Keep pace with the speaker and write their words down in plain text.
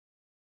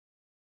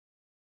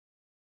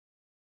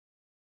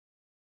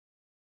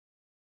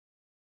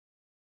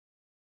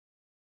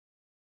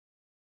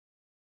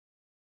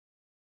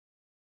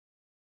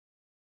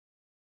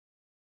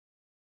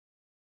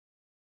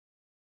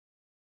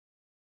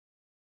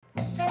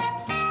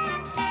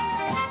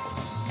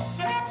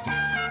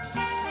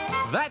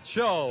That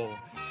Show,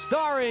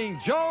 starring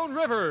Joan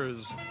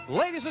Rivers.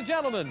 Ladies and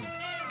gentlemen,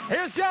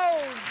 here's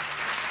Joan.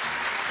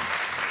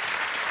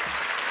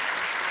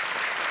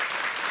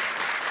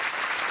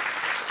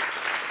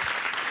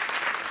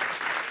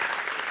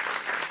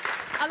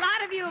 A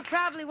lot of you are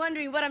probably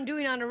wondering what I'm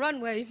doing on the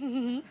runway,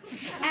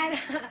 and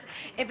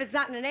if it's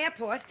not in an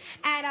airport.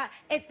 And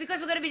it's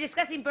because we're going to be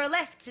discussing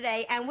burlesque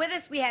today. And with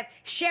us we have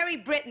Sherry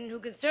Britton, who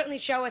can certainly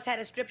show us how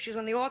to strip. She was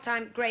on the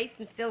all-time greats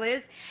and still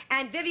is.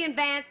 And Vivian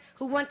Vance,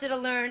 who wanted to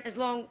learn as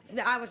long as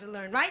I wanted to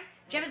learn, right?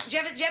 Did you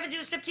ever do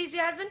a striptease for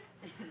your husband?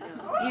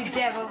 You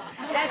devil.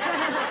 That's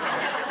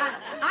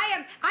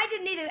I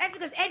didn't either. That's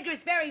because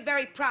Edgar's very,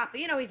 very proper.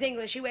 You know, he's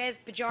English. He wears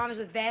pajamas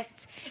with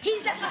vests.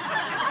 He's so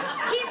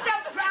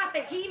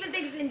proper. He even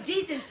thinks it's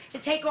indecent to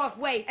take off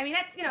weight. I mean,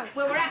 that's, you know,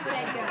 where we're at with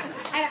Edgar.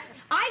 And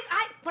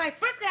when I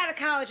first got out of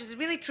college, this is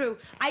really true,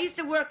 I used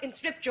to work in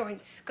strip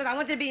joints because I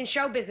wanted to be in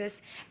show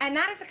business, and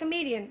not as a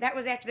comedian. That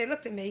was after they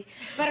looked at me.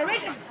 But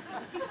originally,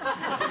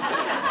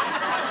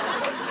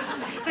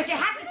 but you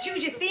have to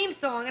choose your theme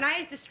song, and I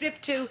used to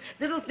strip to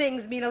Little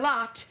Things Mean a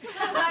Lot.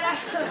 But I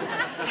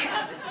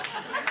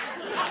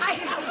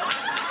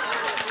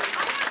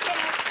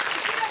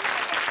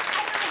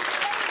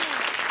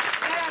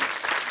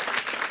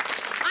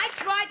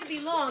tried to be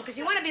long, because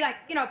you want to be like,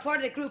 you know, part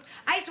of the group.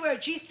 I used to wear a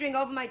G-string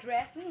over my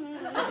dress. And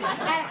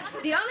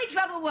the only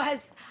trouble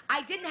was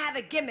I didn't have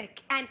a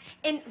gimmick. And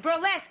in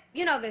burlesque,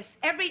 you know this,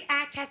 every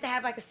act has to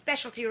have like a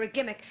specialty or a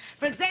gimmick.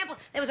 For example,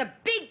 there was a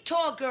big,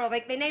 tall girl,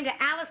 like they named her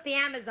Alice the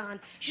Amazon.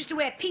 She used to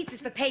wear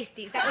pizzas for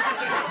pasties. That was her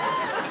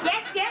gimmick.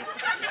 Yes, yes.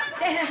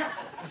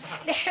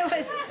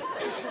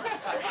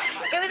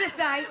 It was a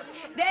sight.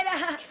 Then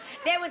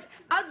there was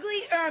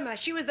Ugly Irma.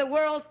 She was the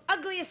world's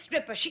ugliest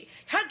stripper.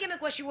 Her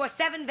gimmick was she wore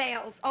 7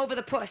 veils over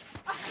the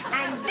puss.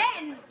 And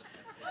then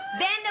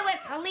there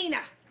was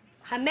Helena.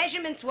 Her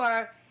measurements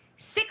were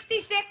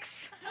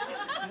 66,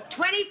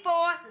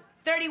 24,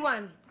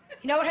 31.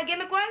 You know what her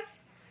gimmick was?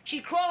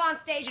 She'd crawl on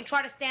stage and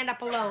try to stand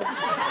up alone.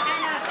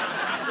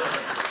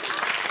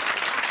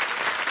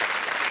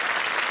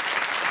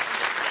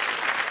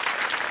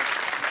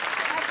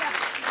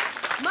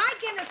 My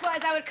gimmick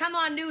was I would come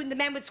on nude and the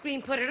men would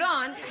scream, "Put it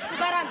on."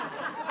 But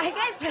I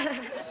guess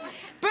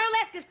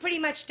burlesque is pretty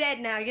much dead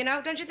now, you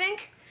know, don't you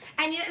think?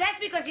 And that's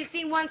because you've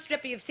seen one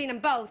stripper, you've seen them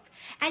both.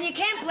 And you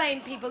can't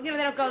blame people, you know,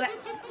 they don't go that...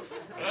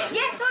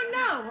 Yes or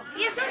no?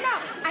 Yes or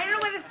no? I don't know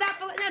whether to stop...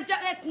 No,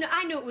 that's no.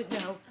 I knew it was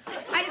no.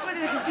 I just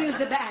wanted to confuse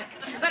the back.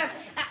 But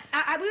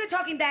we were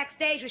talking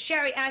backstage with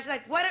Sherry, and I was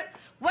like, what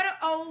do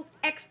old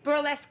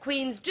ex-burlesque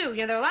queens do?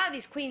 You know, there are a lot of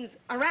these queens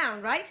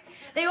around, right?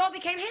 They all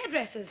became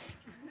hairdressers.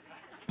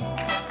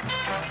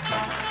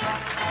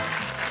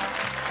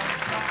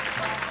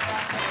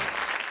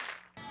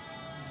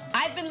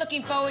 I've been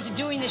looking forward to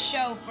doing this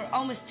show for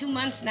almost 2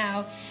 months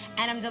now,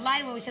 and I'm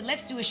delighted when we said,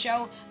 let's do a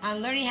show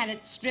on learning how to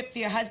strip for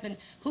your husband.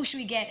 Who should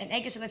we get? And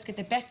Edgar said, let's get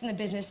the best in the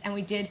business, and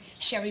we did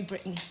Sherry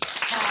Britton.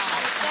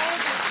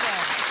 Thank you,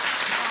 Joe.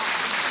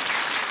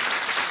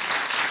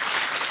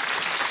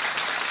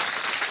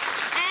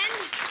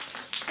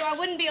 And so I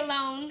wouldn't be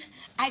alone.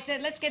 I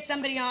said, let's get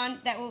somebody on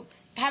that will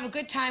have a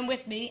good time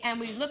with me, and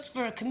we looked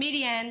for a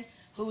comedian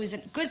who is a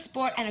good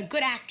sport and a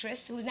good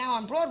actress, who's now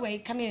on Broadway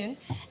coming in,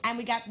 and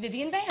we got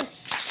Vivian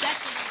Vance.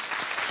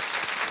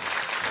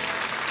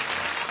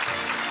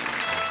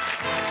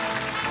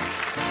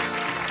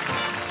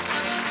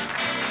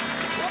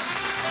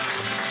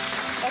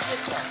 What's this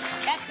for?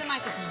 That's the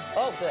microphone.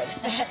 Oh, good.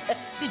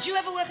 Did you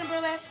ever work in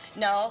burlesque?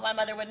 No, my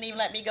mother wouldn't even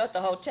let me go to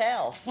the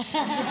hotel.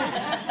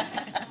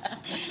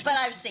 But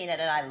I've seen it,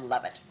 and I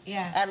love it.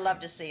 Yeah. I'd love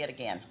to see it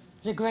again.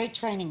 It's a great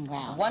training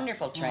ground.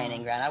 Wonderful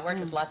training ground. I worked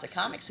with lots of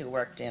comics who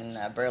worked in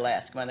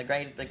burlesque. One of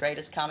the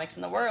greatest comics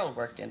in the world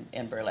worked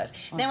in burlesque.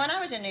 Then when I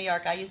was in New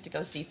York, I used to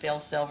go see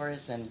Phil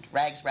Silvers and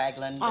Rags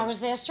Ragland. I was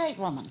their straight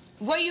woman.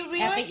 Were you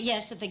really?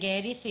 Yes, at the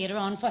Gaiety Theater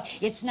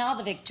it's now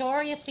the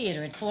Victoria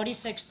Theater at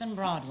 46th and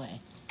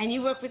Broadway. And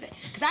you worked with it?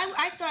 Because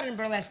I started in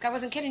burlesque. I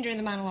wasn't kidding during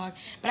the monologue,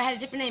 but I had a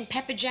different name,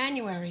 Pepper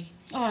January.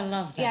 Oh, I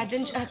love that. Yeah,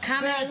 didn't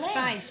Comedy and Burlesque.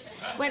 Spice.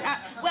 When,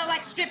 well,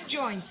 like strip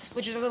joints,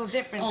 which is a little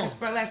different, because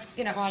burlesque,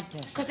 you know. Quite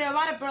different. Because there are a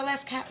lot of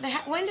burlesque,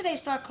 when do they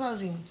start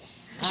closing?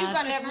 You've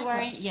gone to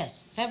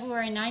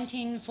February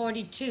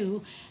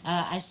 1942,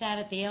 I sat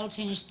at the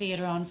Eltinge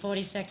Theater on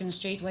 42nd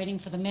Street waiting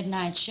for the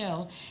midnight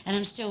show, and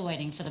I'm still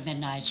waiting for the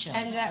midnight show.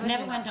 And that was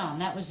Never it. went on,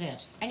 that was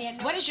it. And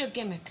yet, what is your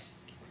gimmick?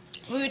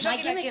 We were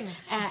talking about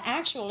gimmicks.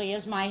 Actually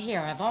is my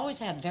hair. I've always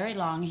had very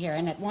long hair,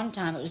 and at one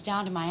time it was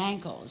down to my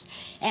ankles.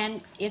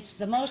 And it's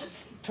the most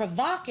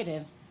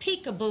provocative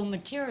peekaboo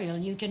material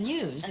you can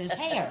use is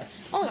hair.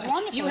 Oh, it's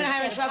wonderful. You and I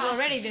are in trouble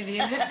already,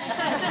 Vivian.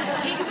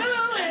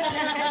 Peekaboo!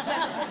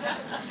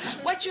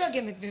 What's your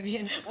gimmick,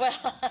 Vivian? Well,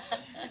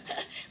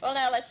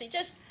 now let's see.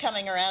 Just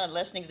coming around and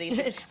listening to these.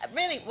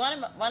 Really,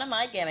 one of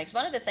my gimmicks,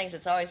 one of the things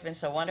that's always been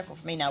so wonderful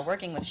for me now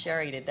working with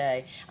Sherry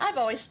today, I've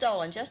always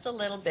stolen just a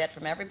little bit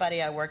from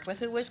everybody I worked with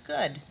who was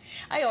good.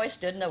 I always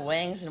stood in the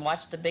wings and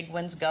watched the big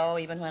ones go,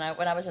 even when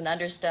I was an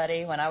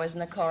understudy, when I was in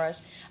the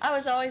chorus. I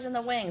was always in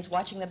the wings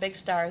watching the big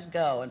stars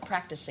go and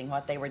practicing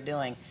what they were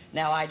doing.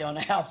 Now, I don't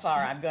know how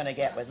far I'm going to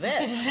get with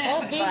this.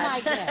 Oh, be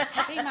my guest.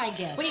 Be my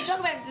guest. When you talk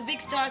about the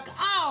big stars,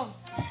 oh,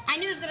 I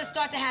knew this was going to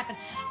start to happen.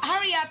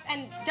 Hurry up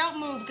and don't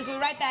move, because we're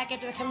right back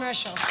after the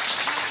commercial.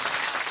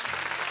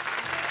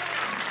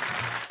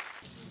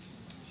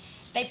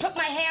 They put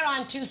my hair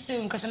on too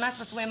soon, because I'm not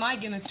supposed to wear my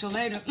gimmick till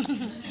later.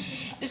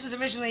 This was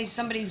originally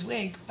somebody's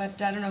wig,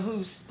 but I don't know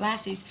whose,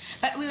 Lassie's.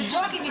 But we were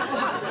talking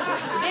before.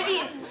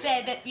 Vivian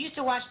said that you used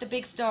to watch the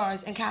big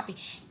stars and copy.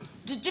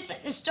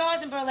 The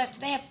stars in burlesque,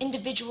 do they have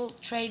individual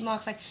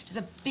trademarks? Like, does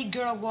a big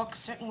girl walk a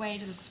certain way?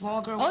 Does a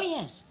small girl walk? Oh,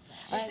 yes.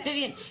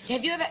 Vivian,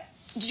 did you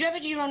ever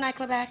do your own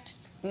nightclub act?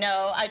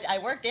 No, I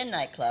worked in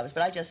nightclubs,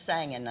 but I just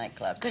sang in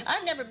nightclubs.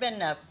 I've never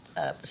been a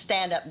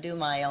stand up and do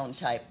my own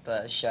type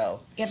show.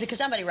 Yeah, because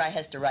somebody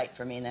has to write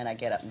for me, and then I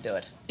get up and do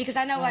it. Because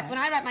I know, like, when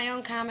I write my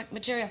own comic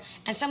material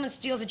and someone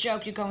steals a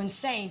joke, you go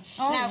insane.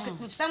 Oh, now, yeah.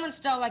 if someone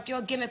stole, like,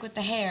 your gimmick with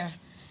the hair,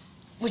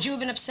 would you have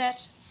been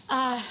upset?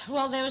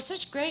 Well, there was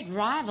such great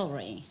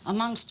rivalry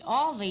amongst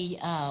all the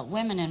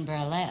women in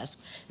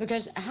burlesque,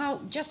 because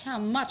just how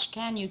much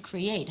can you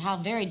create? How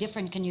very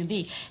different can you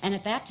be? And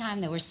at that time,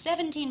 there were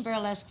 17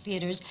 burlesque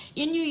theaters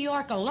in New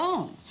York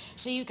alone.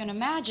 So you can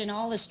imagine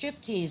all the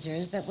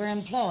stripteasers that were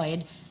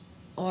employed,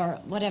 or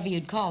whatever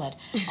you'd call it,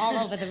 all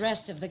over the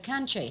rest of the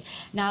country.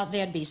 Now,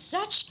 there'd be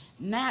such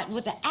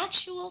with the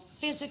actual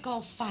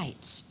physical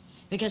fights,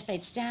 because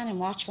they'd stand and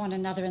watch one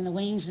another in the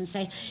wings and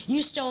say,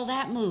 you stole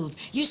that move,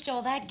 you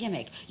stole that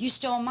gimmick, you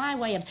stole my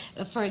way of...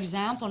 For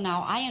example,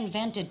 now, I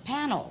invented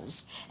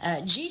panels.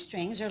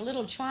 G-strings are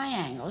little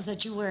triangles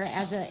that you wear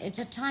it's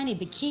a tiny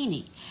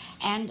bikini.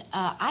 And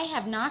I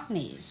have knock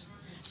knees.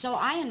 So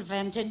I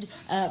invented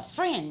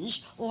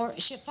fringe or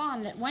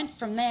chiffon that went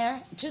from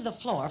there to the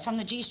floor, from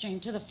the G-string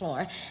to the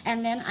floor,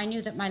 and then I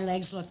knew that my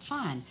legs looked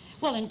fine.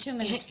 Well, in 2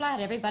 minutes flat,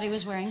 everybody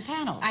was wearing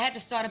panels. I had to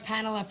start a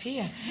panel up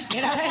here.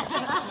 You know,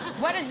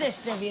 what is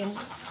this, Vivian?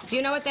 Do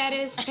you know what that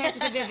is? Pass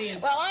it to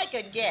Vivian. Well, I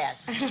could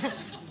guess,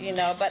 you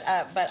know, but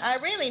I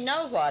really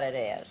know what it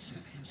is.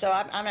 So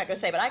I'm not going to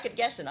say, but I could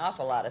guess an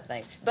awful lot of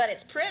things. But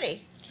it's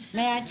pretty.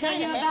 May I tell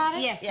you about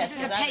it? Yes, this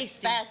is a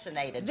pasty. I'm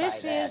fascinated by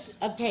This that. is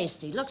a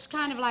pasty. Looks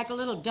kind of like a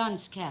little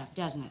dunce cap,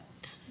 doesn't it?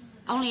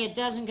 Only it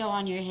doesn't go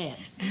on your head.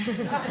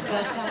 It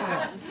goes somewhere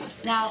else.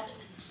 Now,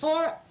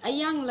 for a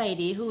young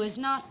lady who is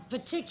not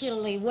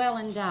particularly well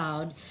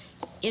endowed,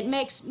 it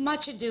makes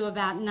much ado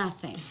about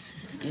nothing,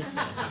 you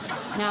see.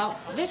 Now,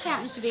 this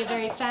happens to be a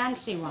very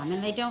fancy one,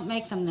 and they don't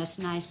make them this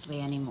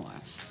nicely anymore.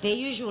 They're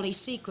usually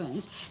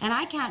sequins, and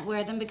I can't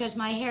wear them because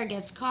my hair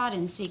gets caught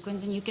in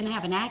sequins, and you can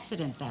have an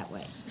accident that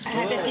way.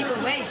 I bet people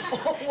wait.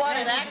 Oh, what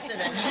an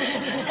accident.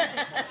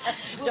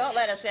 Don't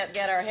let us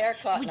get our hair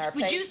caught in our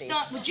pasties.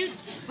 Would you...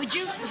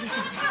 I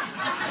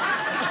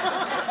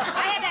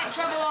had that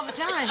trouble all the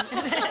time.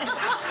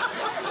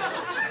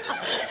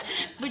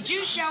 Would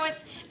you show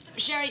us...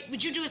 Sherry,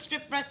 would you do a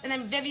strip for us, and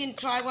then Vivian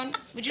try one?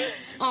 Would you?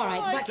 All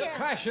right, but... The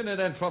passionate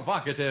and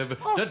provocative,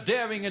 the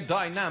daring and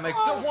dynamic,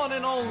 the one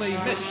and only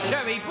Miss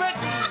Sherry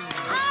Britton.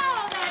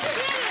 Oh, that's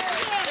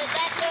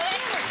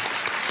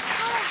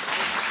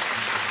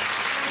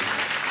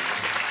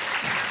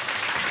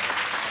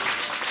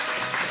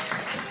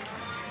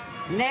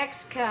it,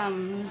 Next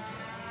comes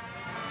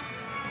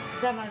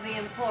some of the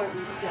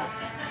important stuff.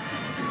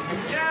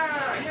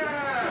 Yeah.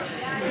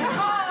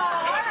 Oh,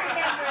 I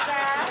remember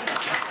that.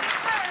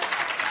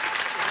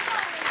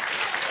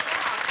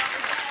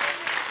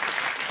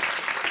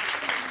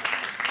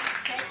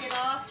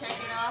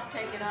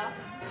 Take it off.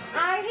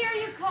 I hear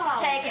you call.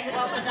 Take it.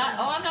 Well,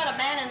 I'm not a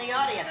man in the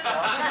audience,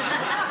 though.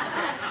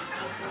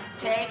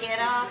 Take it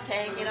off,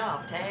 take it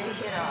off,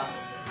 take it off.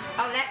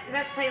 Oh,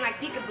 that's playing like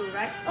peekaboo,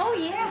 right? Oh,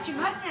 yes, you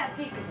must have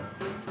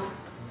peekaboo.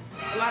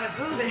 It's a lot of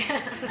boo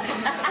there.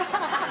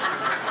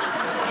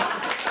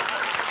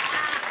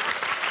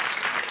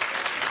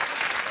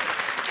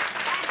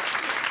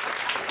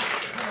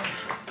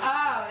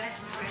 Oh,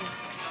 that's great.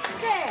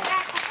 There.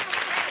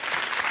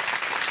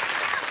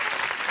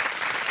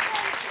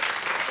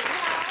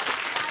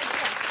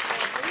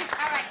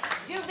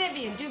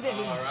 Do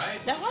Vivian. All right.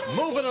 Now, what do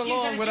Moving You're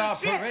along gonna with do a our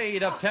strip.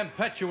 parade of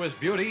tempestuous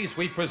beauties,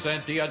 we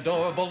present the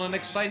adorable and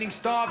exciting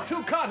star of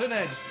 2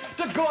 continents,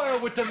 the girl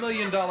with the $1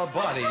 million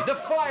body,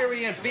 the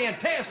fiery and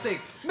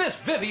fantastic Miss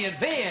Vivian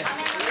Vance.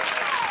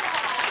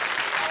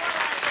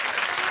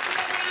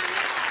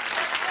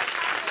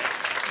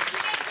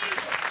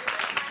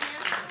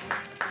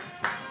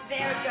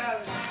 There it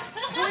goes.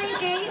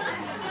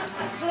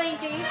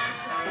 Slinky.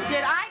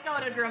 Did I go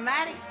to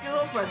dramatic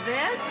school for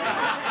this?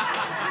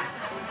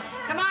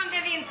 Come on,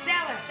 Vivian,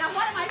 sell it. Now,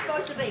 what am I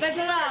supposed to be? The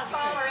gloves,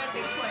 Taller in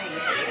between.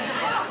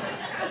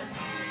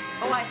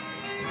 Oh,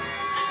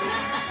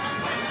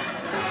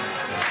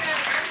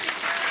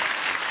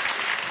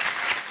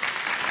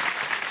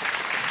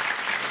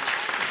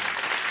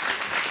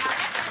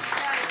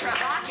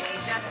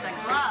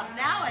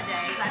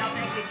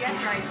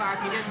 get very far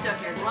if you just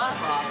took your glove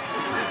off.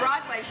 The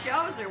Broadway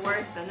shows are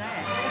worse than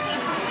that.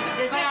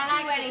 Does this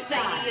do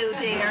anything to you,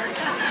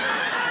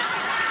 dear?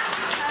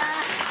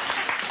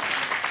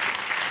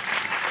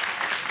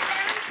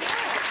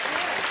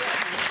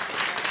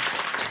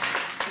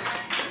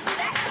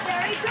 That's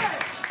very good.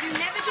 You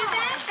never did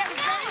that? That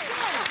was very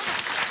good.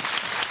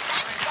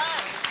 That's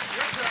fun.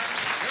 Your turn.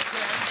 Your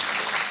turn.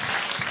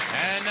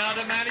 And now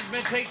the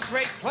management takes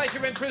great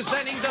pleasure in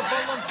presenting the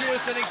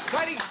voluptuous and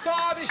exciting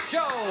star of the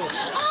show.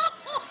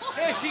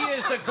 Here she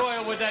is, the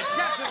girl with that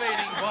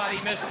captivating body,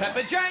 Miss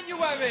Pepper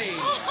January.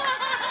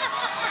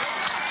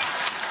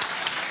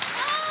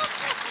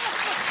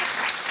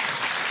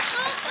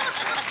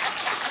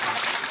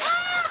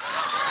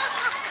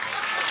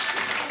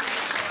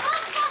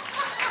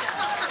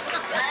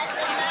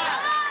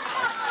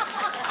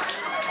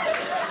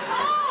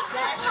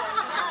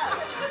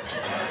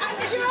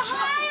 You're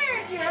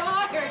hired.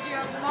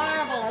 You're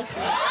marvelous.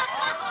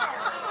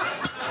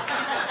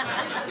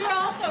 You're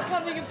also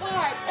coming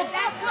apart. Is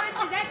that good?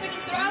 Is that good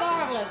to throw?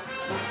 Marvelous.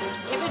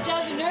 If it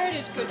doesn't hurt,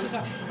 it's good to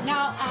throw.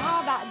 Now,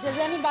 how about, does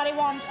anybody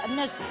want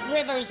Miss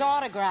Rivers'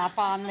 autograph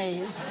on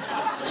these?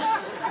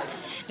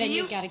 Then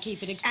you've got to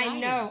keep it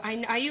exciting. I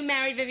know. Are you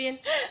married, Vivian?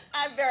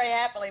 I'm very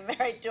happily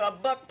married to a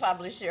book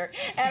publisher,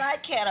 and I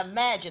can't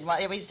imagine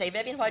what we say.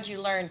 Vivian, what'd you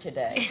learn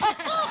today?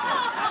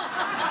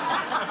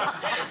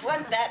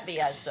 Wouldn't that be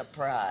a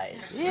surprise?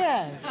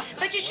 Yes.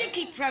 But you should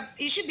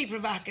be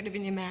provocative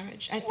in your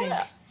marriage, I think.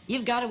 Well,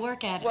 You've got to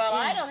work at it. well, Yeah,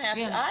 I don't have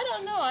really. to. I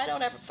don't know. I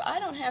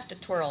don't have to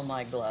twirl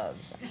my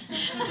gloves.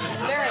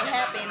 Very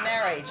happy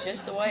marriage,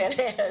 just the way it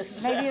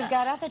is. Maybe you've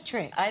got other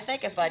tricks. I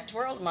think if I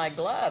twirled my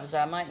gloves,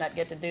 I might not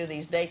get to do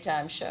these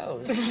daytime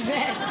shows. But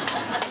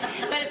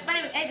it's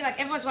funny with Edgar, like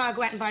every once in a while I'll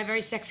go out and buy a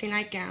very sexy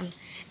nightgown.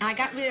 And I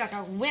got really like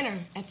a winner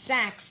at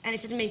Saks. And he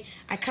said to me,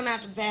 I come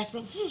out to the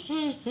bathroom,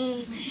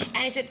 and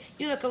he said,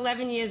 you look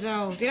 11 years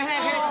old. You know how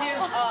that hurt you?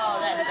 Oh,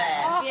 that's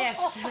bad.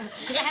 Yes.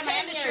 Because I have my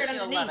 10 years undershirt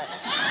you'll love underneath.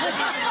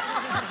 it.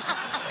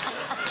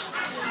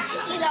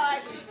 You know,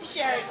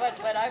 Sherry,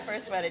 when I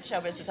first went at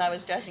show business, I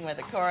was dressing with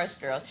the chorus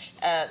girls.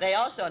 They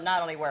also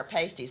not only wear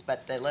pasties,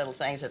 but the little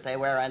things that they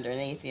wear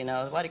underneath, you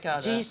know, what do you call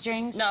it?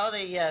 G-strings? No,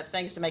 the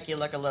things to make you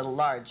look a little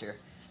larger.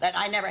 That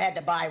I never had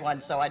to buy one,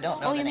 so I don't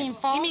know. Oh, the you name.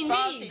 mean falsies? You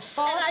mean these?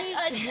 I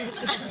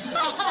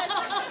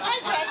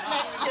dressed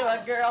next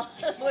to a girl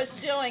who was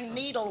doing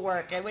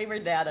needlework, and we were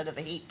down under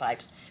the heat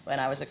pipes when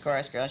I was a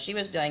chorus girl. She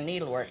was doing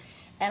needlework.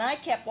 And I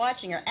kept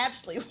watching her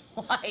absolutely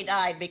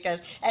wide-eyed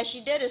because as she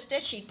did a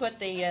stitch, she'd put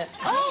the needle in his...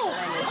 Oh,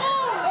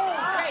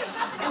 great.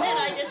 And then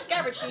I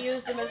discovered she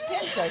used them as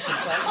pincushions.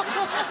 Oh,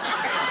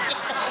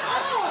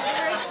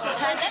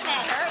 Doesn't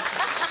that hurt?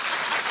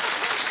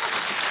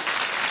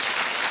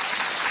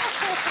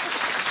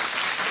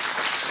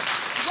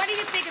 What do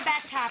you think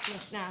about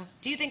topless now?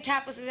 Do you think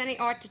topless is any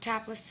art to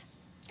topless?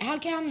 How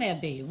can there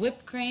be?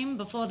 Whipped cream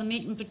before the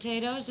meat and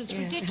potatoes is Yeah.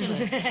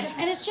 ridiculous.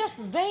 And it's just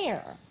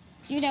there.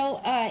 You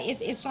know,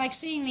 it's like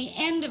seeing the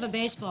end of a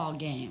baseball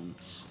game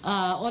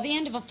or the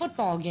end of a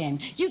football game.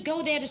 You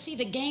go there to see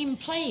the game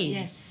played.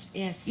 Yes,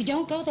 yes. You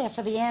don't go there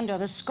for the end or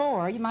the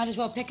score. You might as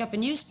well pick up a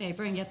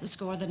newspaper and get the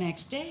score the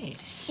next day.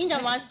 You know,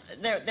 once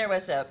there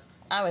was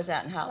I was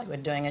out in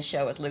Hollywood doing a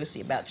show with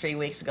Lucy about 3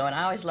 weeks ago, and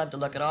I always love to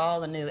look at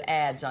all the new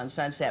ads on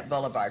Sunset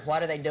Boulevard.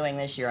 What are they doing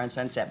this year on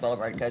Sunset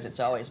Boulevard? Because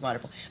it's always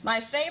wonderful. My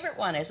favorite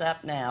one is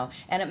up now,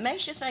 and it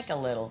makes you think a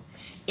little.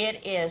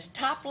 It is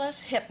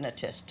topless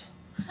hypnotist.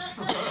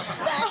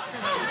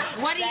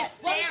 What do you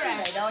stare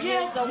at? They don't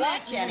use the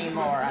watch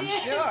anymore, I'm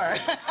sure.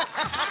 But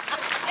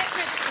that's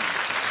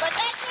what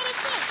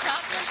it is,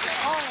 topless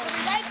hypnotist. We'll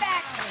be right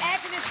back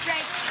after this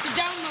break, so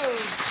don't move.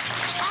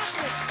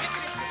 Topless.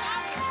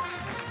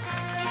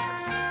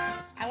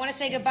 I want to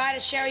say goodbye to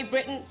Sherry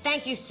Britton.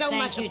 Thank you so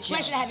Thank much. you, It's a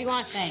pleasure Jill. to have you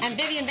on. Thank and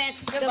Vivian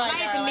Vance, Goodbye,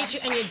 delighted to darling. meet you,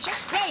 and you're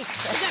just great.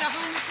 You got a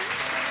whole new...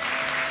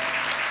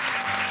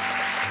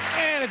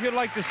 And if you'd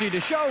like to see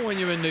the show when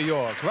you're in New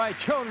York, write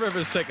Joan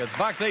Rivers tickets,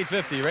 Box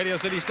 850, Radio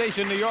City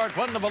Station, New York,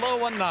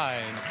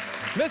 10019.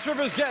 Miss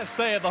Rivers' guests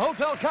stay at the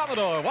Hotel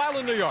Commodore while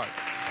in New York.